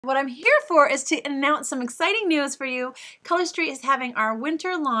What I'm here for is to announce some exciting news for you. Color Street is having our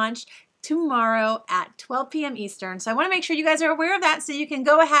winter launch tomorrow at 12 p.m. Eastern. So I want to make sure you guys are aware of that so you can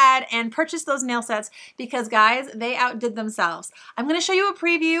go ahead and purchase those nail sets because guys, they outdid themselves. I'm going to show you a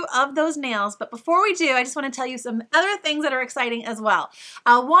preview of those nails, but before we do, I just want to tell you some other things that are exciting as well.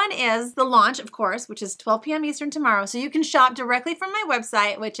 One is the launch, of course, which is 12 p.m. Eastern tomorrow. So you can shop directly from my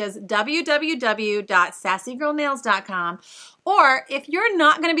website, which is www.sassygirlnails.com. Or if you're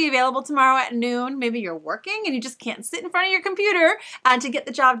not going to be available tomorrow at noon, maybe you're working and you just can't sit in front of your computer to get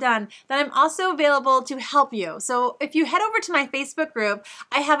the job done, then I'm also available to help you. So if you head over to my Facebook group,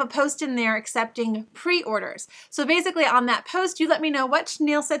 I have a post in there accepting pre-orders. So basically on that post, you let me know which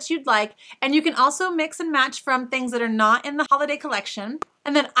nail sets you'd like, and you can also mix and match from things that are not in the holiday collection.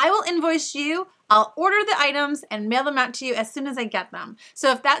 And then I will invoice you, I'll order the items and mail them out to you as soon as I get them.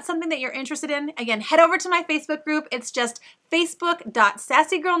 So if that's something that you're interested in, again, head over to my Facebook group. It's just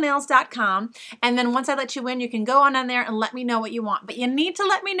facebook.sassygirlnails.com. And then once I let you in, you can go on there and let me know what you want. But you need to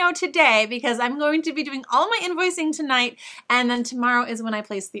let me know today because I'm going to be doing all my invoicing tonight, and then tomorrow is when I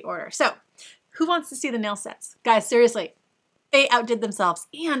place the order. So who wants to see the nail sets? Guys, seriously. They outdid themselves,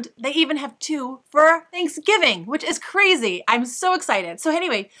 and they even have 2 for Thanksgiving, which is crazy. I'm so excited. So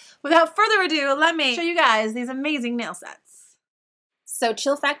anyway, without further ado, let me show you guys these amazing nail sets. So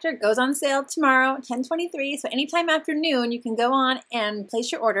Chill Factor goes on sale tomorrow, 10/23, so anytime after noon, you can go on and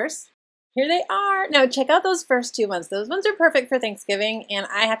place your orders. Here they are. Now check out those first 2 ones. Those ones are perfect for Thanksgiving, and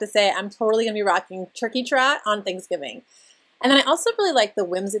I have to say I'm totally going to be rocking Turkey Trot on Thanksgiving. And then I also really like the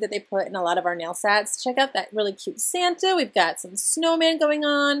whimsy that they put in a lot of our nail sets. Check out that really cute Santa. We've got some snowman going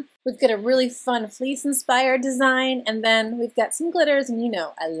on. We've got a really fun fleece-inspired design. And then we've got some glitters. And you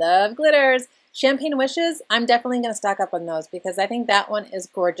know, I love glitters. Champagne Wishes, I'm definitely going to stock up on those because I think that one is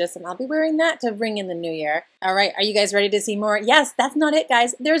gorgeous. And I'll be wearing that to bring in the new year. All right, are you guys ready to see more? Yes, that's not it,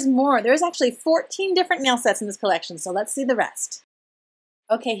 guys. There's more. There's actually 14 different nail sets in this collection. So let's see the rest.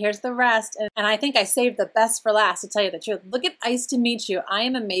 Okay, here's the rest, and I think I saved the best for last, to tell you the truth. Look at Ice to Meet You. I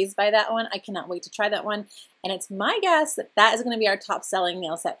am amazed by that one. I cannot wait to try that one, and it's my guess that that is going to be our top-selling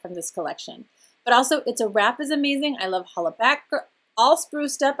nail set from this collection. But also, It's a Wrap is amazing. I love Holla Back, all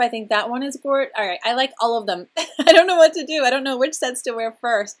spruced up. I think that one is gorgeous. All right, I like all of them. I don't know what to do. I don't know which sets to wear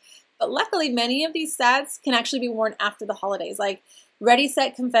first. But luckily, many of these sets can actually be worn after the holidays, like Ready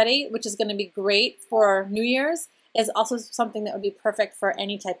Set Confetti, which is going to be great for New Year's, is also something that would be perfect for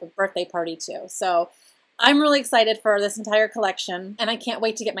any type of birthday party too. So I'm really excited for this entire collection, and I can't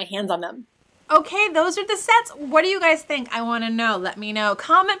wait to get my hands on them. Okay, those are the sets. What do you guys think? I want to know. Let me know.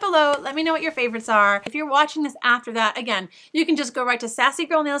 Comment below. Let me know what your favorites are. If you're watching this after that, again, you can just go right to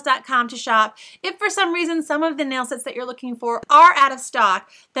sassygirlnails.com to shop. If for some reason some of the nail sets that you're looking for are out of stock,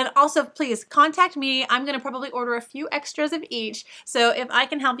 then also please contact me. I'm going to probably order a few extras of each. So if I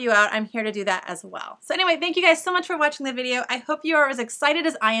can help you out, I'm here to do that as well. So anyway, thank you guys so much for watching the video. I hope you are as excited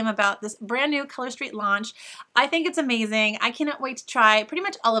as I am about this brand new Color Street launch. I think it's amazing. I cannot wait to try pretty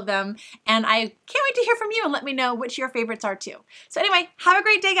much all of them, and I can't wait to hear from you and let me know which your favorites are too. So anyway, have a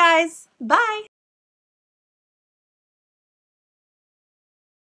great day, guys. Bye.